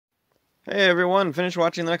Hey everyone, finished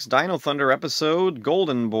watching the next Dino Thunder episode,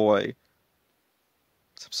 Golden Boy.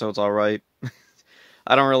 This episode's alright.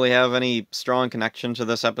 I don't really have any strong connection to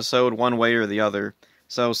this episode one way or the other.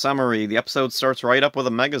 So, summary, the episode starts right up with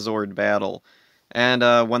a Megazord battle. And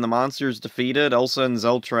when the monster's defeated, Elsa and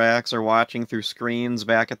Zeltrax are watching through screens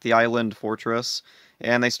back at the island fortress,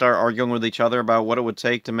 and they start arguing with each other about what it would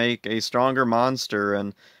take to make a stronger monster,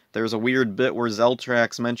 and there's a weird bit where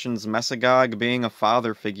Zeltrax mentions Mesagog being a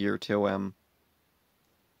father figure to him.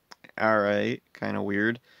 Alright, kind of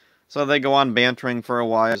weird. So they go on bantering for a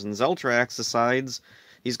while, and Zeltrax decides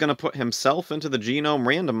he's going to put himself into the genome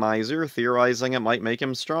randomizer, theorizing it might make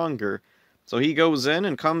him stronger. So he goes in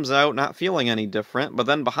and comes out not feeling any different, but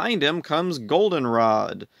then behind him comes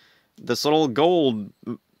Goldenrod, this little gold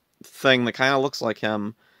thing that kind of looks like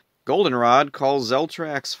him. Goldenrod calls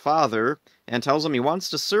Zeltrax father and tells him he wants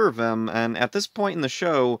to serve him, and at this point in the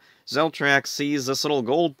show, Zeltrax sees this little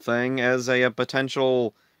gold thing as a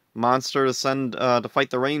potential monster to send to fight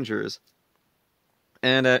the Rangers.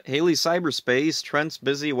 And at Haley's cyberspace, Trent's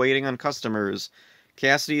busy waiting on customers.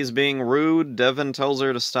 Cassidy is being rude, Devin tells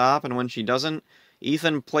her to stop, and when she doesn't,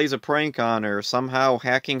 Ethan plays a prank on her, somehow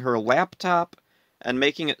hacking her laptop and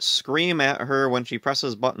making it scream at her when she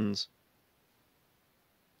presses buttons.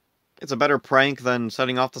 It's a better prank than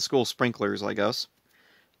setting off the school sprinklers, I guess.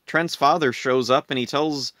 Trent's father shows up and he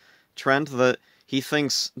tells Trent that he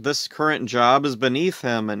thinks this current job is beneath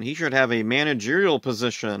him and he should have a managerial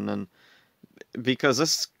position, and because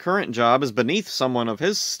this current job is beneath someone of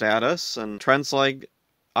his status, and Trent's like,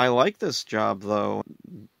 I like this job though.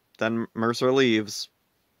 Then Mercer leaves.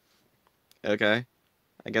 Okay.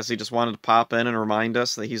 I guess he just wanted to pop in and remind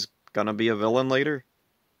us that he's gonna be a villain later.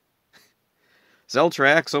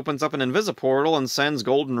 Zeltrax opens up an invisiportal and sends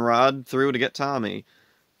Goldenrod through to get Tommy.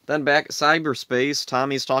 Then back at cyberspace,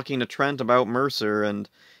 Tommy's talking to Trent about Mercer, and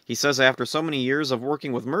he says after so many years of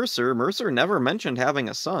working with Mercer, Mercer never mentioned having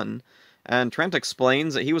a son, and Trent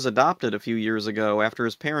explains that he was adopted a few years ago after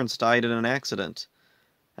his parents died in an accident.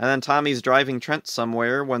 And then Tommy's driving Trent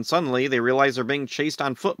somewhere when suddenly they realize they're being chased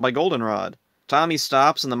on foot by Goldenrod. Tommy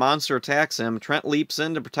stops and the monster attacks him. Trent leaps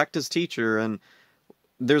in to protect his teacher, and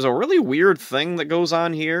there's a really weird thing that goes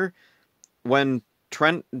on here. When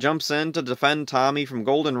Trent jumps in to defend Tommy from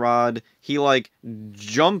Goldenrod, he,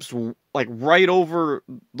 jumps, right over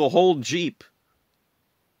the whole Jeep.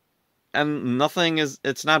 And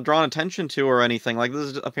it's not drawn attention to or anything.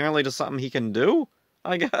 This is apparently just something he can do,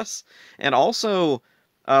 I guess. And also,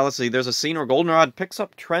 let's see, there's a scene where Goldenrod picks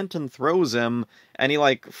up Trent and throws him, and he,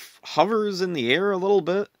 hovers in the air a little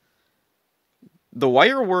bit. The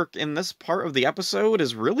wire work in this part of the episode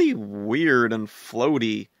is really weird and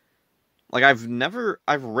floaty. I've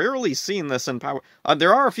rarely seen this in Power...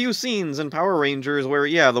 there are a few scenes in Power Rangers where,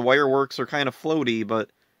 yeah, the wire works are kind of floaty, but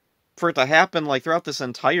for it to happen, throughout this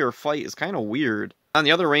entire fight is kind of weird. And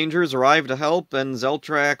the other Rangers arrive to help, and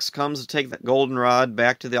Zeltrax comes to take that Goldenrod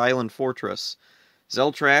back to the island fortress.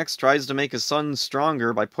 Zeltrax tries to make his son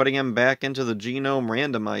stronger by putting him back into the genome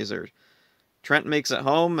randomizer. Trent makes it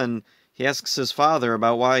home, and he asks his father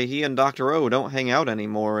about why he and Dr. O don't hang out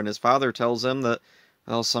anymore, and his father tells him that,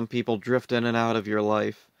 well, some people drift in and out of your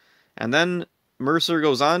life. And then Mercer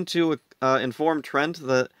goes on to inform Trent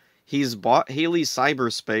that he's bought Haley's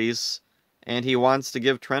cyberspace, and he wants to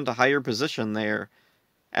give Trent a higher position there.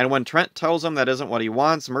 And when Trent tells him that isn't what he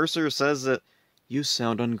wants, Mercer says that, you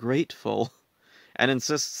sound ungrateful, and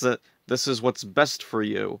insists that this is what's best for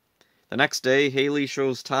you. The next day, Haley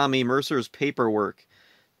shows Tommy Mercer's paperwork.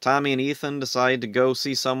 Tommy and Ethan decide to go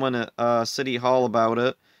see someone at City Hall about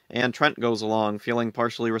it, and Trent goes along, feeling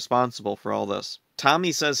partially responsible for all this.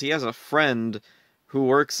 Tommy says he has a friend who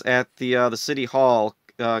works at the City Hall,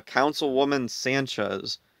 Councilwoman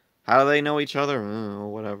Sanchez. How do they know each other?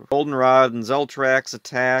 Whatever. Goldenrod and Zeltrax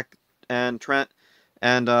attack, and Trent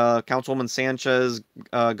and Councilwoman Sanchez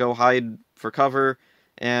go hide for cover.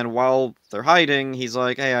 And while they're hiding, he's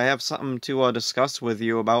like, hey, I have something to discuss with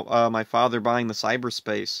you about my father buying the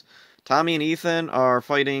cyberspace. Tommy and Ethan are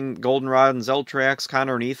fighting Goldenrod and Zeltrax.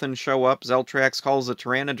 Connor and Ethan show up. Zeltrax calls the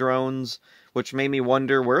Tyrannodrones, which made me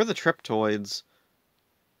wonder, where are the Triptoids?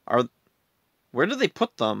 Where did they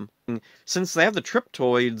put them? Since they have the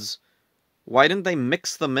Triptoids, why didn't they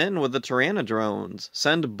mix them in with the Tyrannodrones?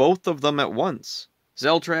 Send both of them at once.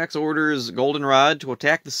 Zeltrax orders Goldenrod to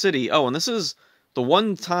attack the city. Oh, and this is the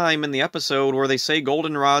one time in the episode where they say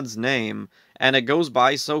Goldenrod's name, and it goes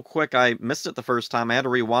by so quick I missed it the first time. I had to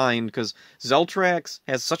rewind, because Zeltrax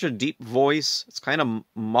has such a deep voice. It's kind of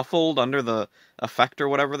muffled under the effect or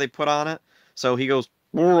whatever they put on it. So he goes,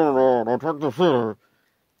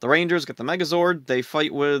 The Rangers get the Megazord, they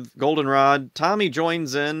fight with Goldenrod. Tommy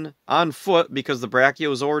joins in on foot because the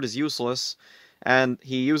Brachiozord is useless, and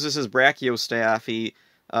he uses his Brachio staff. He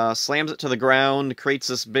slams it to the ground, creates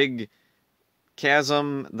this big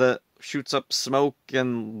chasm that shoots up smoke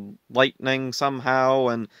and lightning somehow,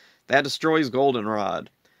 and that destroys Goldenrod.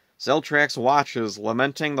 Zeltrax watches,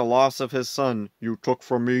 lamenting the loss of his son. "You took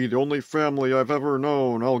from me the only family I've ever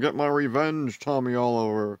known. I'll get my revenge, Tommy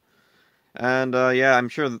Oliver." And, yeah, I'm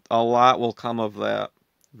sure a lot will come of that.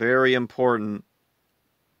 Very important.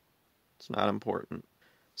 It's not important.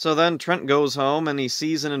 So then Trent goes home and he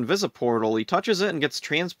sees an invisiportal. He touches it and gets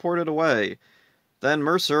transported away. Then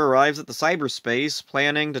Mercer arrives at the cyberspace,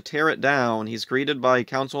 planning to tear it down. He's greeted by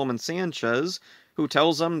Councilwoman Sanchez, who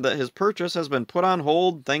tells him that his purchase has been put on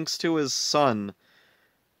hold thanks to his son.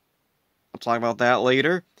 I'll talk about that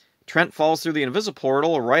later. Trent falls through the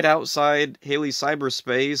invisiportal right outside Haley's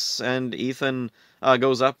cyberspace, and Ethan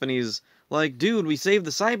goes up and he's like, "Dude, we saved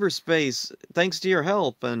the cyberspace thanks to your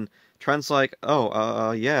help." And Trent's like,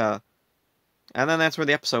 "Oh, yeah." And then that's where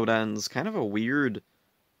the episode ends. Kind of a weird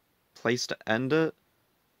place to end it.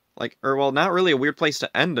 Like, or, well, not really a weird place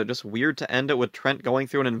to end it, just weird to end it with Trent going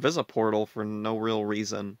through an invisiportal for no real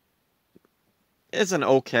reason. It's an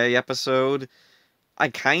okay episode. I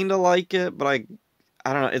kinda like it, but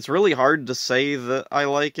I don't know, it's really hard to say that I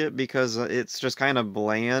like it because it's just kind of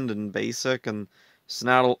bland and basic, and it's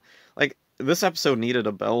not, like, this episode needed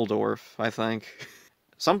a Beldorf, I think.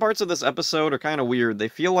 Some parts of this episode are kind of weird. They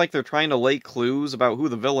feel like they're trying to lay clues about who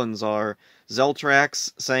the villains are.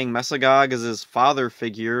 Zeltrax saying Mesagog is his father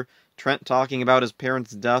figure, Trent talking about his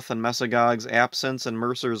parents' death and Mesagog's absence and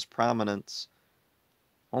Mercer's prominence.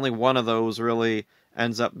 Only one of those really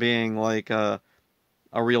ends up being like a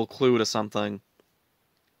real clue to something.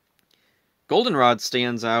 Goldenrod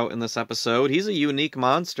stands out in this episode. He's a unique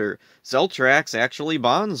monster. Zeltrax actually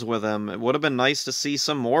bonds with him. It would have been nice to see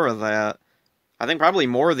some more of that. I think probably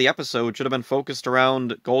more of the episode should have been focused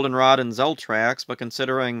around Goldenrod and Zeltrax, but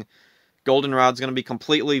considering Goldenrod's going to be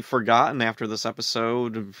completely forgotten after this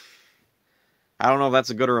episode, I don't know if that's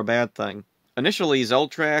a good or a bad thing. Initially,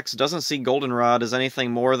 Zeltrax doesn't see Goldenrod as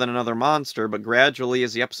anything more than another monster, but gradually,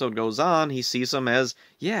 as the episode goes on, he sees him as,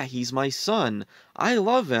 yeah, he's my son. I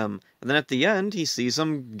love him. And then at the end, he sees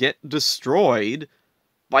him get destroyed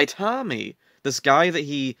by Tommy, this guy that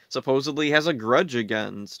he supposedly has a grudge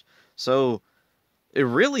against. So it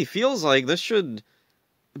really feels like this should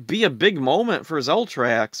be a big moment for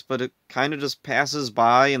Zeltrax, but it kind of just passes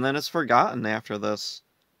by and then it's forgotten after this.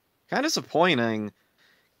 Kind of disappointing.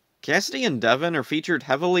 Cassidy and Devin are featured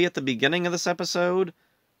heavily at the beginning of this episode,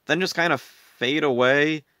 then just kind of fade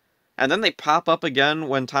away, and then they pop up again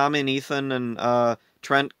when Tom and Ethan and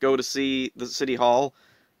Trent go to see the City Hall.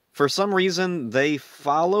 For some reason, they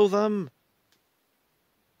follow them.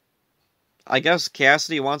 I guess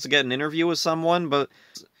Cassidy wants to get an interview with someone, but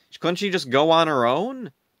couldn't she just go on her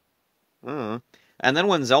own? And then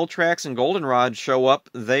when Zeltrax and Goldenrod show up,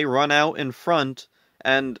 they run out in front,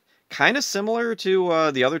 and kind of similar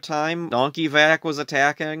to the other time Donkey Vac was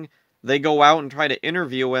attacking, they go out and try to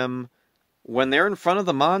interview him. When they're in front of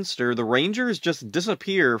the monster, the Rangers just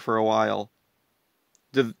disappear for a while.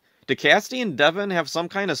 Do Cassidy and Devin have some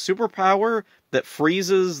kind of superpower that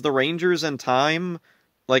freezes the Rangers in time?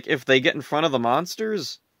 Like, if they get in front of the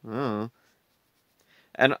monsters? And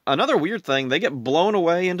another weird thing, they get blown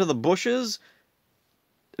away into the bushes.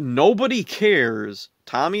 Nobody cares.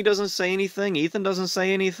 Tommy doesn't say anything. Ethan doesn't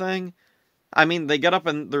say anything. I mean, they get up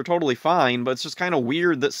and they're totally fine, but it's just kind of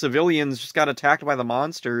weird that civilians just got attacked by the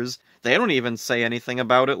monsters. They don't even say anything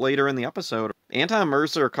about it later in the episode. Anton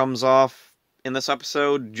Mercer comes off in this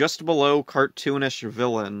episode just below cartoonish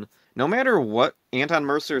villain. No matter what Anton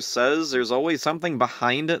Mercer says, there's always something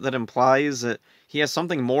behind it that implies that he has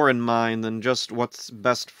something more in mind than just what's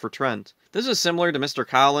best for Trent. This is similar to Mr.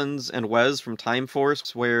 Collins and Wes from Time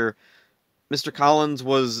Force, where Mr. Collins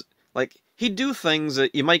was, like, he'd do things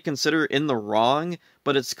that you might consider in the wrong,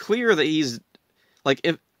 but it's clear that he's, like,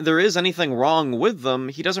 if there is anything wrong with them,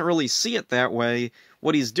 he doesn't really see it that way.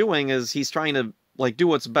 What he's doing is he's trying to, like, do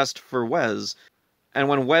what's best for Wes. And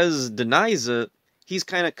when Wes denies it, he's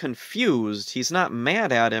kind of confused. He's not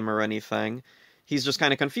mad at him or anything. He's just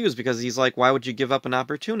kind of confused because he's like, why would you give up an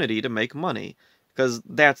opportunity to make money? Because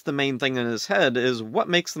that's the main thing in his head, is what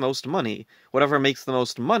makes the most money. Whatever makes the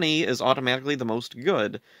most money is automatically the most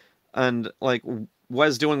good. And, like,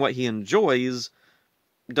 Wes doing what he enjoys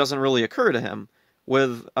doesn't really occur to him.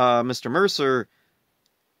 With Mr. Mercer,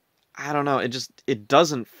 I don't know, it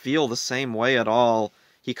doesn't feel the same way at all.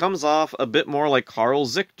 He comes off a bit more like Carl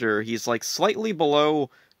Zichter. He's, like, slightly below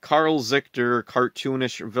Carl Zichter,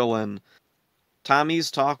 cartoonish villain.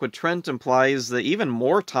 Tommy's talk with Trent implies that even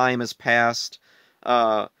more time has passed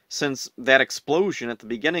since that explosion at the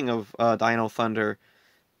beginning of Dino Thunder.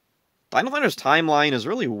 Dino Thunder's timeline is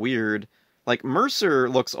really weird. Like, Mercer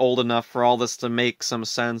looks old enough for all this to make some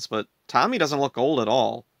sense, but Tommy doesn't look old at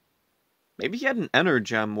all. Maybe he had an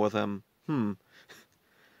Energem with him.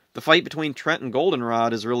 The fight between Trent and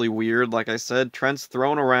Goldenrod is really weird. Like I said, Trent's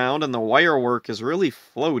thrown around and the wire work is really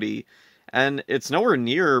floaty. And it's nowhere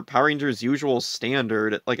near Power Rangers' usual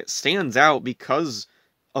standard. It stands out because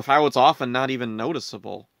of how it's often not even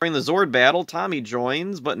noticeable. During the Zord battle, Tommy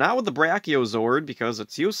joins, but not with the Brachiozord because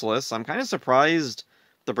it's useless. I'm kind of surprised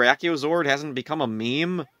the Brachiozord hasn't become a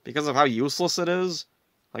meme because of how useless it is.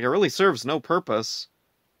 It really serves no purpose.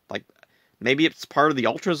 Maybe it's part of the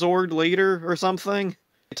Ultrazord later or something?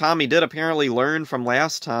 Tommy did apparently learn from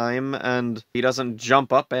last time, and he doesn't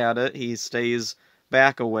jump up at it, he stays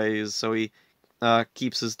back a ways, so he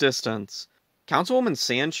keeps his distance. Councilwoman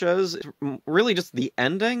Sanchez, really just the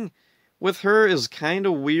ending with her is kind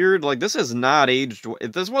of weird. This has not aged,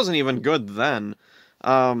 this wasn't even good then.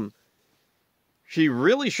 She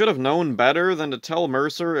really should have known better than to tell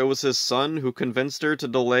Mercer it was his son who convinced her to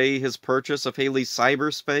delay his purchase of Haley's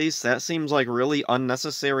cyberspace. That seems like really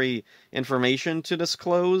unnecessary information to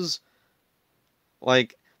disclose.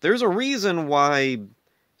 There's a reason why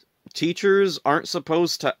teachers aren't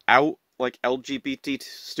supposed to out, LGBT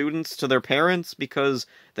students to their parents, because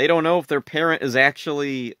they don't know if their parent is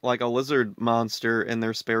actually, a lizard monster in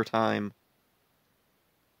their spare time.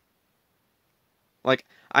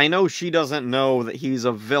 I know she doesn't know that he's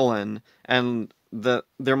a villain, and that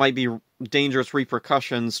there might be dangerous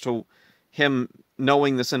repercussions to him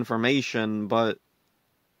knowing this information, but...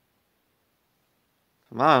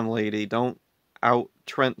 Come on, lady, don't out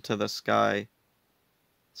Trent to this guy.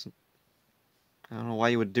 I don't know why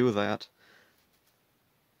you would do that.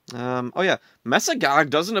 Oh yeah, Mesagog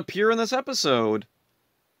doesn't appear in this episode.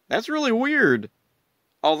 That's really weird.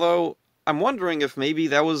 Although, I'm wondering if maybe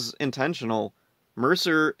that was intentional.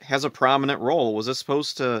 Mercer has a prominent role. Was this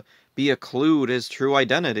supposed to be a clue to his true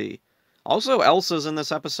identity? Also, Elsa's in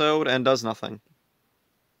this episode and does nothing.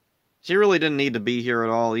 She really didn't need to be here at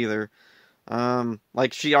all either.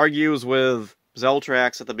 She argues with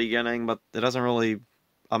Zeltrax at the beginning, but it doesn't really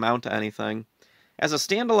amount to anything. As a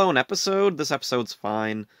standalone episode, this episode's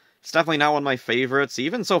fine. It's definitely not one of my favorites,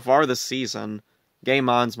 even so far this season. Game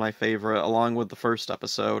On's my favorite, along with the first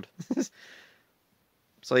episode.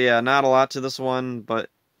 So yeah, not a lot to this one,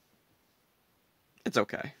 but it's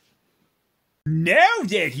okay. Now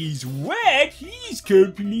that he's wet, he's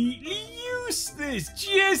completely useless.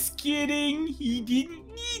 Just kidding. He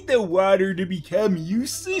didn't need the water to become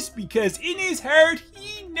useless because in his heart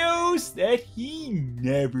he knows that he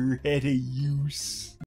never had a use.